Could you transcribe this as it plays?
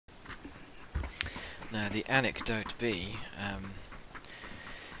Now the anecdote be,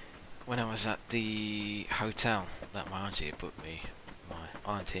 when I was at the hotel that my auntie had booked me, my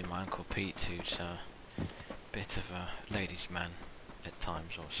auntie and my uncle Pete, who's a bit of a ladies' man at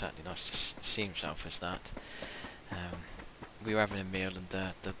times, or certainly likes to see himself as that. We were having a meal, and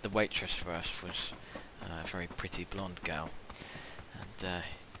the waitress for us was a very pretty blonde girl, and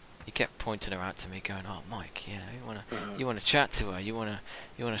he kept pointing her out to me, going, "Oh, Mike, you know, you wanna chat to her, you wanna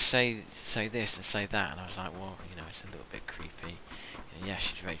say this and say that." And I was like, "Well, you know, it's a little bit creepy. You know, yeah,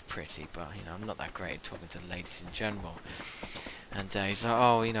 she's very pretty, but you know, I'm not that great at talking to the ladies in general." And he's like,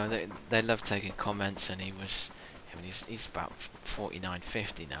 "Oh, you know, they love taking comments," and he was, I mean, he's about 49,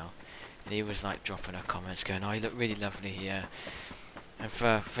 50 now, and he was like dropping her comments, going, "Oh, you look really lovely here." And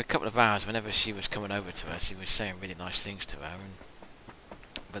for a couple of hours, whenever she was coming over to us, he was saying really nice things to her.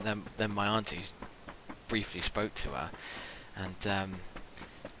 But then my auntie briefly spoke to her, and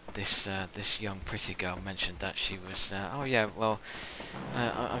this young pretty girl mentioned that she was, "Oh yeah, well,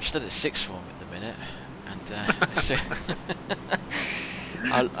 I'm still at sixth form at the minute," and so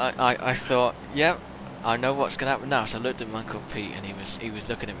I thought, "Yep, I know what's gonna happen now." So I looked at my Uncle Pete, and he was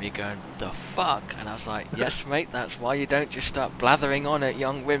looking at me going, "The fuck?" And I was like, "Yes, mate, that's why you don't just start blathering on at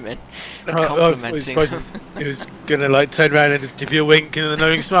young women, complimenting them." He was gonna like turn around and just give you a wink and a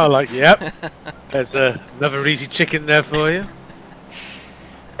knowing smile, like, "Yep, there's another easy chicken there for you."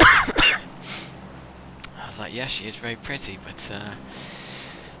 I was like, "Yes, she is very pretty, but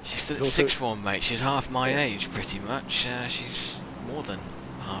she's still at sixth form, mate. She's half my age, pretty much. She's more than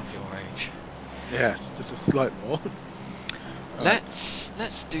half your age." Yes, just a slight more. Let's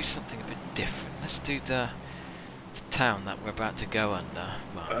do something a bit different. Let's do the town that we're about to go under.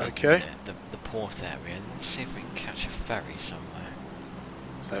 Well, Okay. the port area. Let's see if we can catch a ferry somewhere.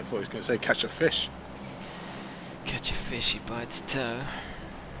 So I thought he was going to say catch a fish. Catch a fishy by the toe.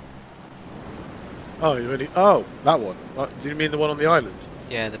 Oh, you really? Oh, that one. Do you mean the one on the island?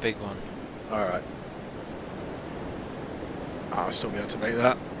 Yeah, the big one. All right. I'll still be able to make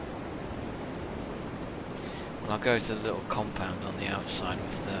that. Well, I'll go to the little compound on the outside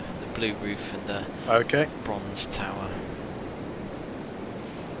with the blue roof and the Okay. bronze tower.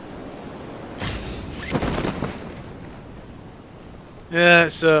 Yeah,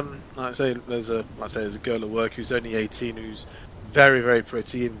 it's like I say, there's a girl at work who's only 18, who's very, very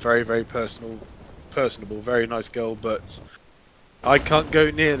pretty and very, very personable, very nice girl, but I can't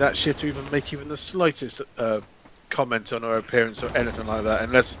go near that shit to even make even the slightest comment on her appearance or anything like that,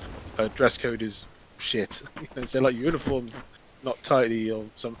 unless her dress code is shit. You know, so like your uniform's not tidy, or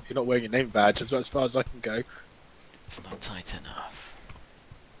you're not wearing your name badge. That's about as far as I can go. It's not tight enough.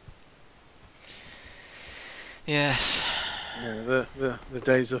 Yes. Yeah, the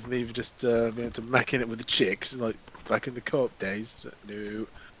days of me just being able to mack in it with the chicks, like back in the co-op days, no,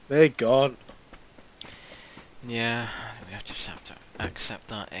 they're gone. Yeah, I think we just have to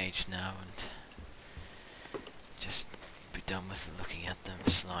accept our age now and just be done with looking at them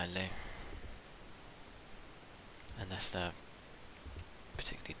slyly. Unless they're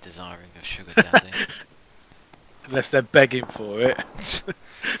particularly desiring a sugar daddy. Unless they're begging for it.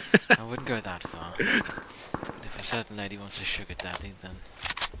 I wouldn't go that far. But if a certain lady wants a sugar daddy, then,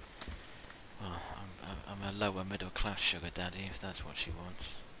 well, I'm a lower middle class sugar daddy if that's what she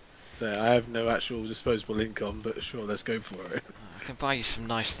wants. So I have no actual disposable income, but sure, let's go for it. I can buy you some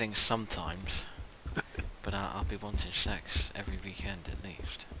nice things sometimes, but I'll be wanting sex every weekend at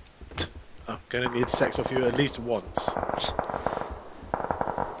least. I'm going to need sex off you at least once.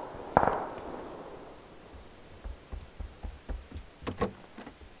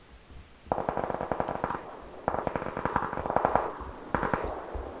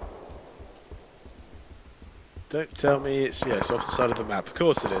 Don't tell me it's, yes, off the side of the map. Of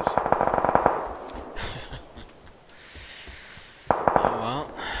course it is. Oh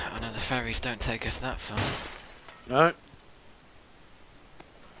well, I know the ferries don't take us that far. No.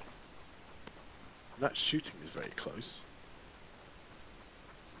 That shooting is very close.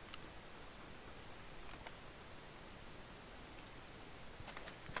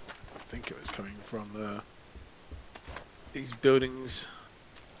 I think it was coming from these buildings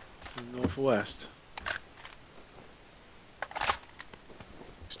to the northwest.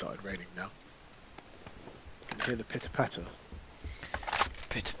 Started raining now. You can hear the pitter-patter.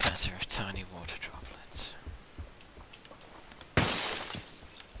 Pitter-patter of tiny water droplets.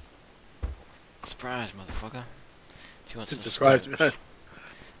 Surprise, motherfucker. Do you want some Surprise me.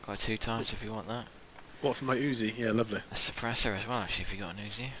 Got 2 times if you want that. What, for my Uzi? Yeah, lovely. A suppressor as well, actually, if you got an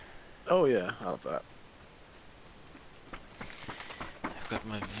Uzi. Oh yeah, I'll have that. I've got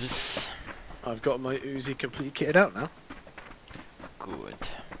my Vs. I've got my Uzi completely kitted out now.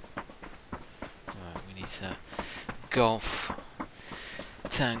 Good. Peter. Golf.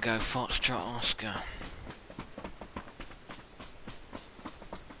 Tango Foxtrot Oscar.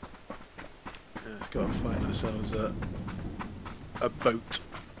 Yeah, let's go and find ourselves a boat.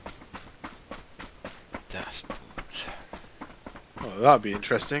 Das Boot. Oh, that'd be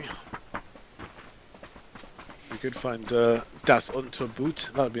interesting. We could find Das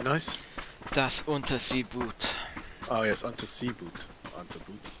Unterboot. That'd be nice. Das Unterseeboot. Oh yes, Unterseeboot.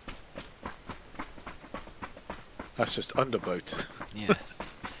 Unterboot. That's just underboat. Yes.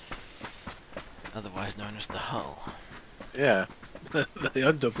 Otherwise known as the hull. Yeah, the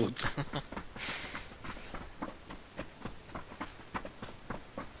underboot.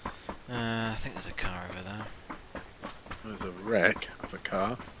 I think there's a car over there. There's a wreck of a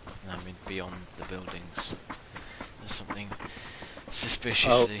car. I mean, beyond the buildings. There's something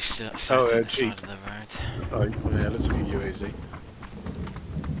suspiciously sat at the Jeep. side of the road. Oh yeah, let's look at UAZ.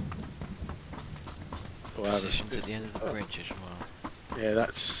 Oh, Positioned at the end of the bridge as well. yeah,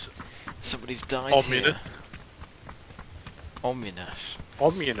 that's Somebody's died ominous. here. Ominous.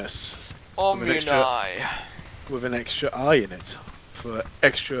 Ominous. Omuni. With an extra I in it for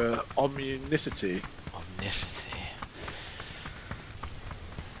extra omnicity. Omnicity.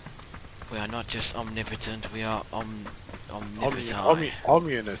 We are not just omnipotent, we are omnipotent.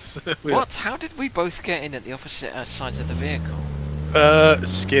 Ominous. What? How did we both get in at the opposite sides of the vehicle?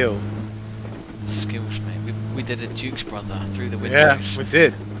 Skill. Skills, mate. We did a Duke's brother through the Yeah, windows. we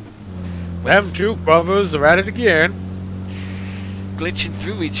did. Them Duke brothers are at it again. Glitching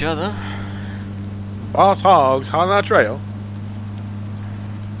through each other. Boss hogs on our trail.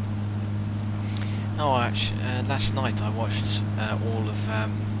 Oh, actually, last night I watched all of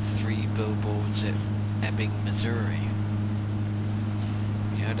 3 Billboards at Ebbing, Missouri.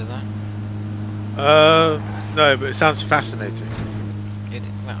 You heard of that? No, but it sounds fascinating.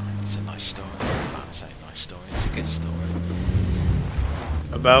 Well, it's a nice story. I can't say nice story. It's a good story.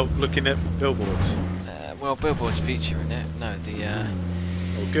 About looking at billboards. Well, Billboards feature in it. No, the.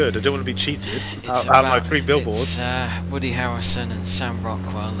 Oh, good. I don't want to be cheated. It's Out my 3 billboards. It's Woody Harrelson and Sam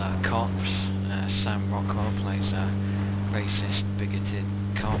Rockwell, cops. Sam Rockwell plays a racist, bigoted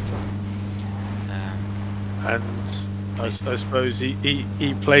cop. And I suppose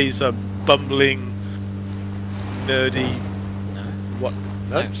he plays a bumbling, nerdy. No. What?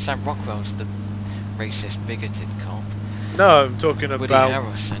 No, Sam Rockwell's the racist, bigoted cop. No, I'm talking Woody about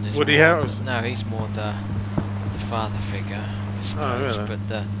Harrelson is Woody more, Harrelson. No, he's more the father figure, I suppose. really? But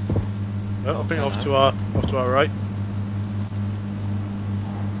the Well, I think hello. off to our right.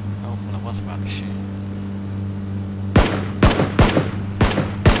 oh, well, I was about to shoot. I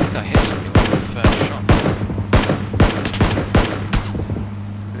think I hit somebody with the first shot.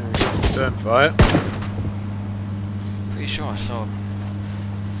 Yeah, turn fire. Pretty sure I saw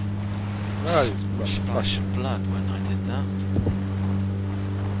Where are these a splash of blood when I did that.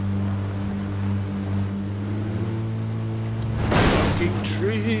 fucking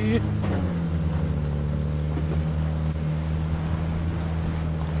tree?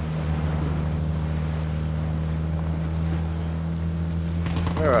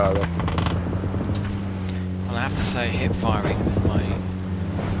 Where are they? Well, I have to say, hip firing with my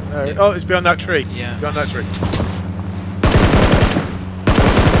There. Oh, it's behind that tree. Yeah. Behind that tree.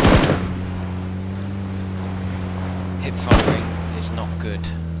 hip firing is not good.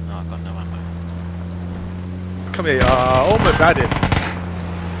 Oh, I've got no ammo. Come here. Almost had it.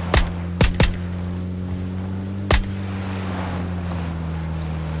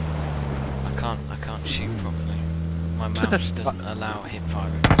 I can't shoot properly. My mouse doesn't allow hip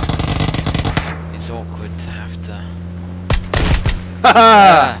firing. It's awkward to have to.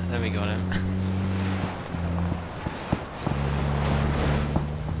 Ah, there we got him.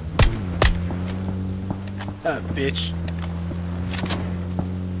 That bitch.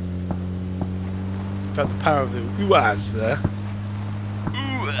 Felt the power of the UAZ there.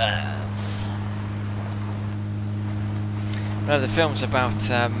 Ooh-ahs. No, the film's about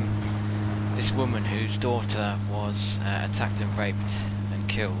this woman whose daughter was attacked and raped and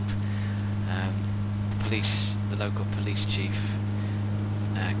killed. The local police chief,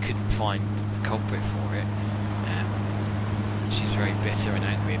 couldn't find the culprit for it. She's very bitter and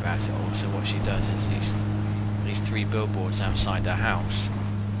angry about it all. So what she does is these 3 billboards outside her house.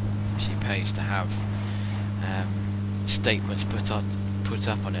 She pays to have statements put up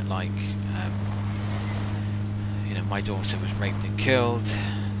on it, like, you know, my daughter was raped and killed.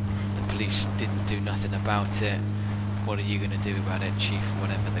 The police didn't do nothing about it. What are you going to do about it, chief?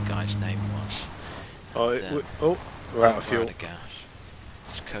 Whatever the guy's name was. Oh, we're out of fuel.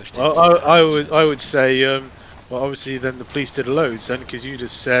 Just coasting Well, through I would say, well, obviously then the police did loads then, because you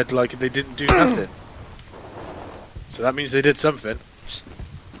just said like they didn't do nothing. So that means they did something.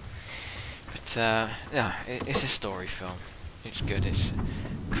 But yeah, it's a story film. It's good. It's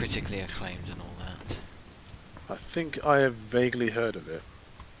critically acclaimed and all that. I think I have vaguely heard of it.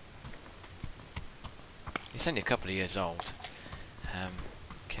 It's only a couple of years old.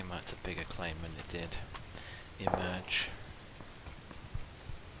 Came out to big acclaim when it did emerge.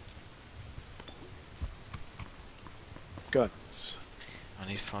 Guns. I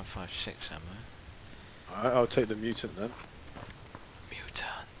need 5.56 ammo. Alright, I'll take the mutant then.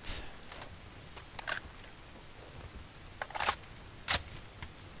 Mutant.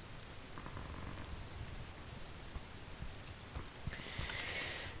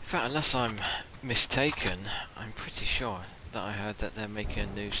 In fact, unless I'm mistaken, I'm pretty sure that I heard that they're making a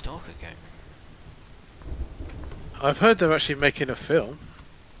new Stalker game. I've heard they're actually making a film.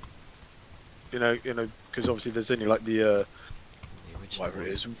 You know, because obviously there's only like the whatever it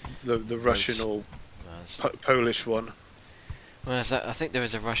is, the Russian or Polish one. Well, I think there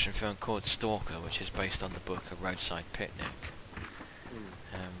is a Russian film called Stalker, which is based on the book A Roadside Picnic.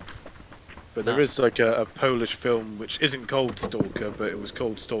 But there is like a Polish film which isn't called Stalker, but it was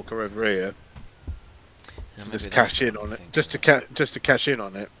called Stalker over here. So just cash in on it, just to cash in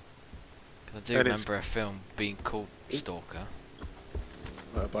on it. I do remember a film being called Stalker.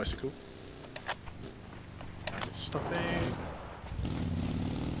 A bicycle. And it's stopping.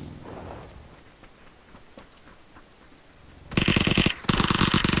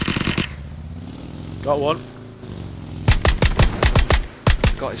 Got one.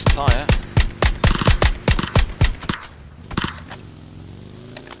 Got his tyre.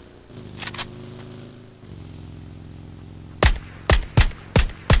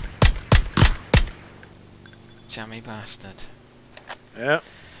 Jammy bastard. Yeah.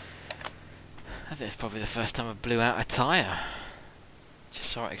 I think it's probably the first time I blew out a tyre. Just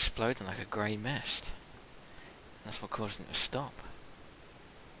saw it exploding like a grey mist. That's what caused it to stop.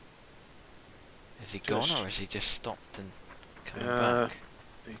 Is he gone, or is he just stopped and coming back?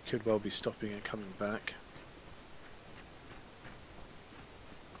 He could well be stopping and coming back.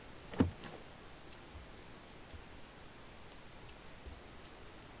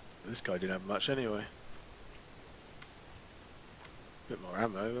 This guy didn't have much anyway. Bit more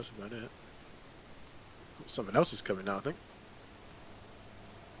ammo, that's about it. Something else is coming now, I think.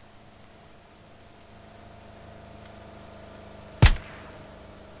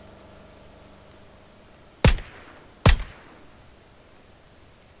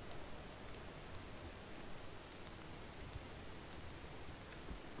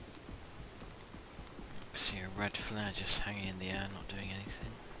 See a red flare just hanging in the air, not doing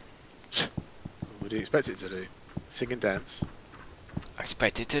anything. What do you expect it to do? Sing and dance? I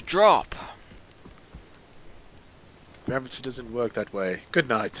expect it to drop! Gravity doesn't work that way. Good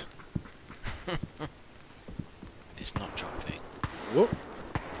night. It's not dropping. Whoop.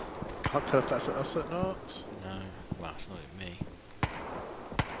 Can't tell if that's us or not. No, well, it's not me.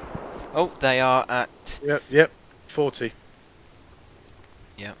 Oh, they are at... Yep, 40.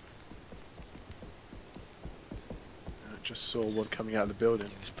 Yep. I just saw one coming out of the building.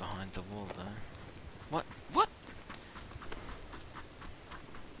 He was behind the wall though. What? What?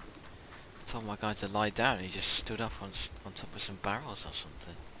 I told my guy to lie down and he just stood up on top of some barrels or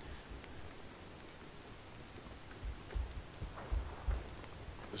something.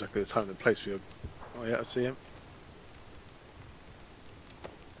 Exactly the time and the place for your... Oh yeah, I see him.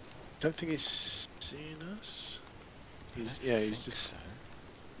 Don't think he's seen us. He's he's just... So.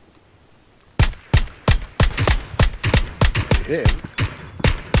 Him?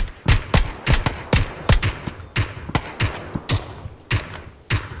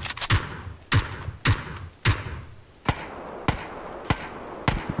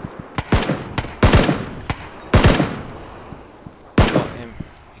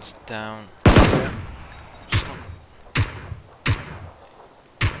 Down. Yeah. Stop.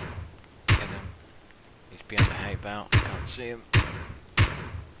 Get him. He's behind the hay bout. Can't see him.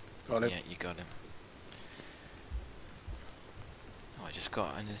 Got him. Yeah, you got him. Oh, I just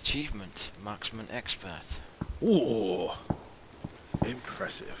got an achievement. Marksman expert. Ooh.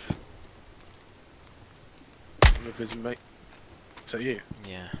 Impressive. One of his mate. Is that you?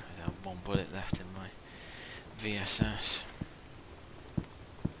 Yeah, I have one bullet left in my VSS.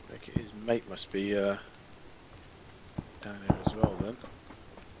 His mate must be down here as well then.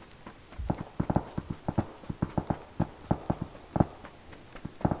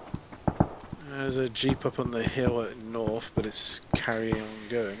 There's a jeep up on the hill at north, but it's carrying on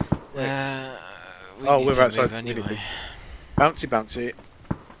going. We're outside anyway. Bouncy, bouncy.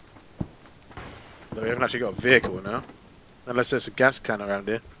 Though we haven't actually got a vehicle now, unless there's a gas can around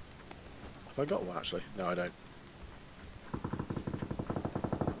here. Have I got one actually? No, I don't.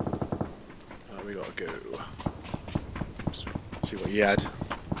 we gotta go. Just see what he had.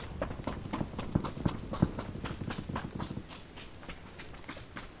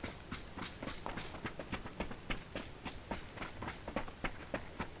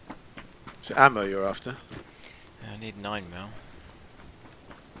 Is it ammo you're after? I need 9 mil.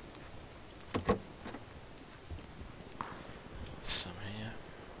 Some here.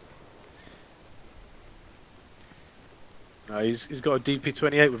 No, he's got a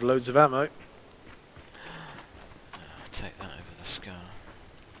DP28 with loads of ammo. I'll take that over the scar.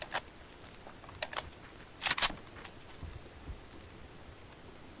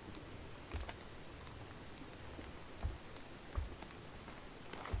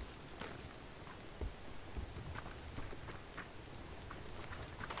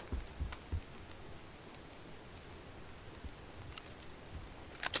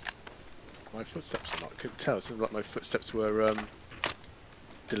 My footsteps are not. I couldn't tell. It seemed like my footsteps were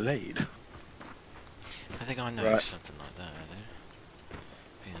delayed. I think I know Right. something like that earlier.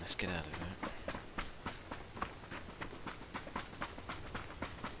 Yeah, let's get out of here.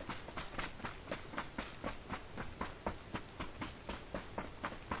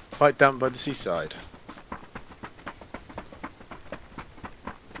 Fight down by the seaside.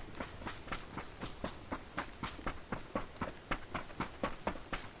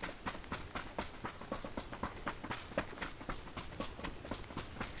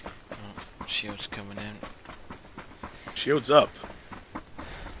 Oh, shield's coming in. Shields up.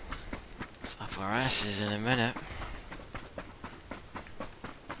 It's up our asses in a minute.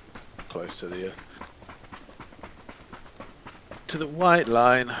 Close to the white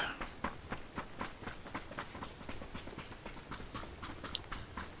line.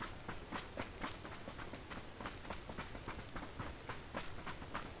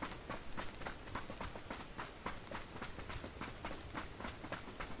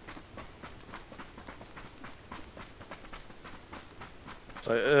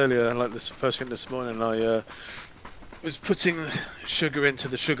 So earlier, like this first thing this morning, I was putting sugar into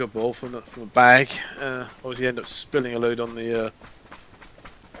the sugar bowl from a bag. Obviously, end up spilling a load on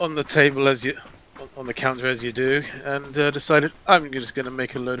the table as you on the counter as you do, and decided I'm just going to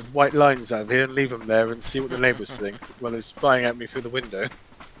make a load of white lines out of here and leave them there and see what the neighbours think while they're spying at me through the window.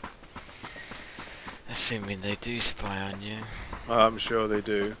 Assuming they do spy on you. I'm sure they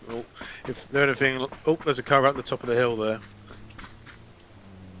do. Oh, if they're anything, oh, there's a car out the top of the hill there.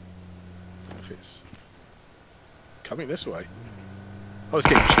 If it's coming this way. I was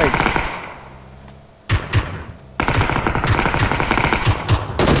getting chased.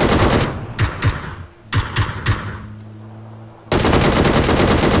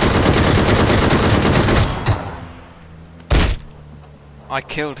 I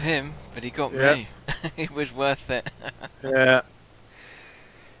killed him, but he got Yeah. me. It was worth it. Yeah,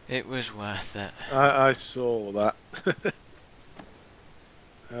 It was worth it. I saw that.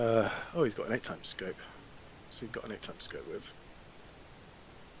 Oh, he's got an 8x scope. So he's got an 8x scope with.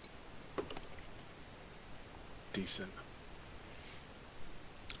 Decent.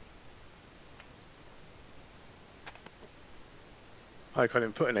 I can't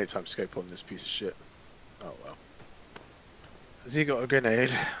even put an 8x scope on this piece of shit. Oh well. Has he got a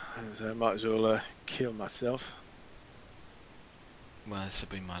grenade? So I might as well kill myself. Well, this will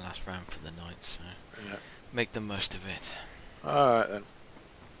be my last round for the night, so Yeah. make the most of it. Alright then.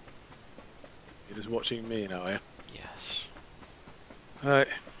 You're just watching me now, are you? Yes. Alright.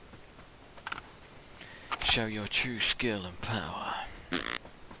 Show your true skill and power. It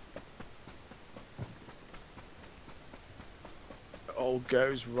all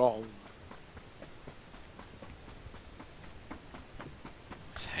goes wrong.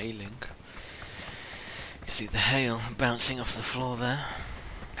 It's hailing. You see the hail bouncing off the floor there?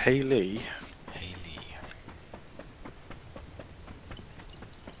 Haley. Haley.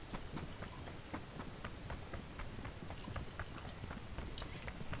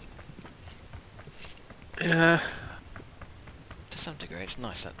 Yeah. To some degree, it's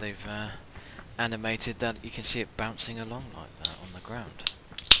nice that they've animated that you can see it bouncing along like that on the ground.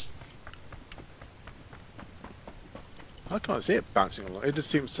 I can't see it bouncing along. It just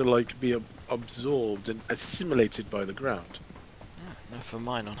seems to like be absorbed and assimilated by the ground. Yeah, no, for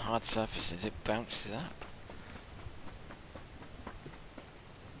mine on hard surfaces, it bounces up.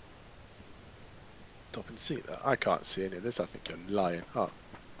 Stop and see that. I can't see any of this. I think you're lying. Oh,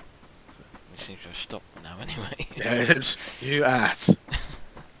 It seems to have stopped now anyway. yeah, you ass.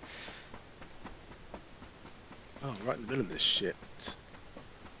 Oh, right in the middle of this shit.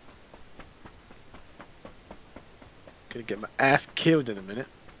 Gonna get my ass killed in a minute.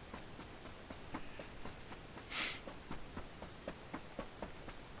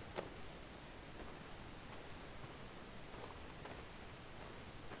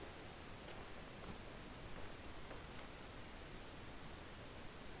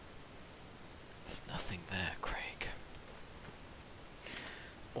 Nothing there, Craig.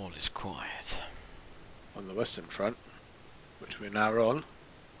 All is quiet. On the western front, which we're now on.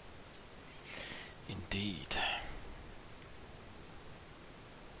 Indeed.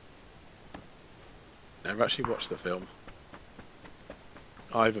 Never actually watched the film.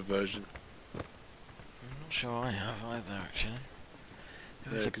 Either version. I'm not sure I have either, actually.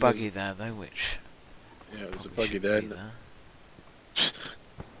 There's Yeah, a 'cause buggy there, though, which... Yeah, there's a probably buggy shouldn't there. be there.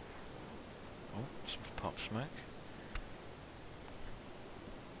 Oh, some pop smoke.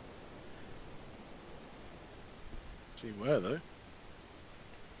 See where though?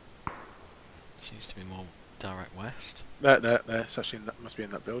 Seems to be more direct west. There. It's actually in that. Must be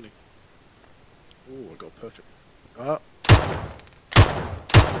in that building. Oh, I got perfect. Ah.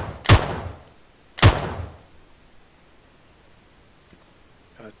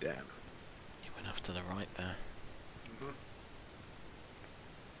 God damn. He went off to the right there. Mhm.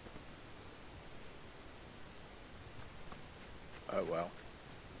 Oh well.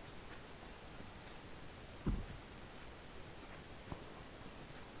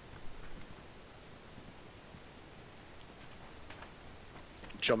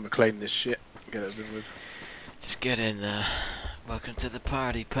 John McClane this shit. Get it over with. Just get in there. Welcome to the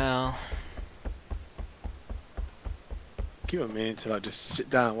party, pal. Keep on meaning to like just sit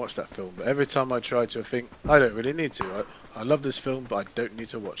down and watch that film, but every time I try to, I think I don't really need to. I love this film, but I don't need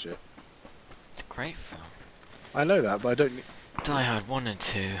to watch it. It's a great film. I know that, but I don't need. Die Hard 1 and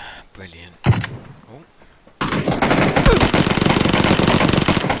 2, brilliant. Oh.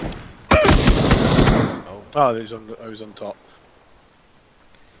 Oh. Oh, there's on the. I was on top.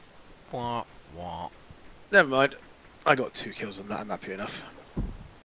 What? What? Never mind. I got 2 kills on that. I'm happy enough.